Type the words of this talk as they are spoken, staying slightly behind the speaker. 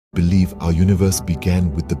believe our universe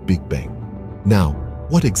began with the Big Bang. Now,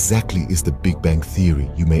 what exactly is the Big Bang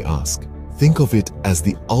theory, you may ask? Think of it as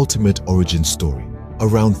the ultimate origin story.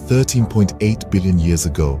 Around 13.8 billion years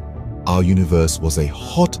ago, our universe was a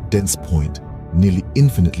hot, dense point, nearly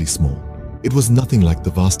infinitely small. It was nothing like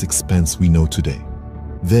the vast expanse we know today.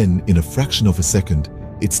 Then, in a fraction of a second,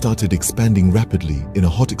 it started expanding rapidly in a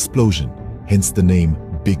hot explosion, hence the name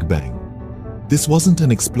Big Bang. This wasn't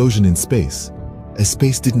an explosion in space, as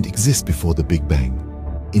space didn't exist before the Big Bang.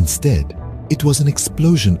 Instead, it was an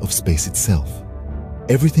explosion of space itself.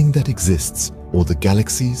 Everything that exists, all the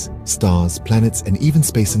galaxies, stars, planets, and even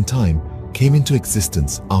space and time, came into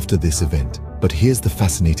existence after this event. But here's the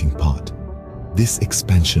fascinating part. This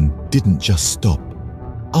expansion didn't just stop.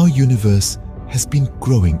 Our universe has been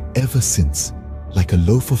growing ever since, like a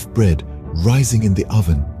loaf of bread rising in the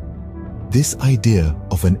oven. This idea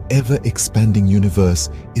of an ever-expanding universe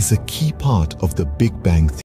is a key part of the Big Bang theory.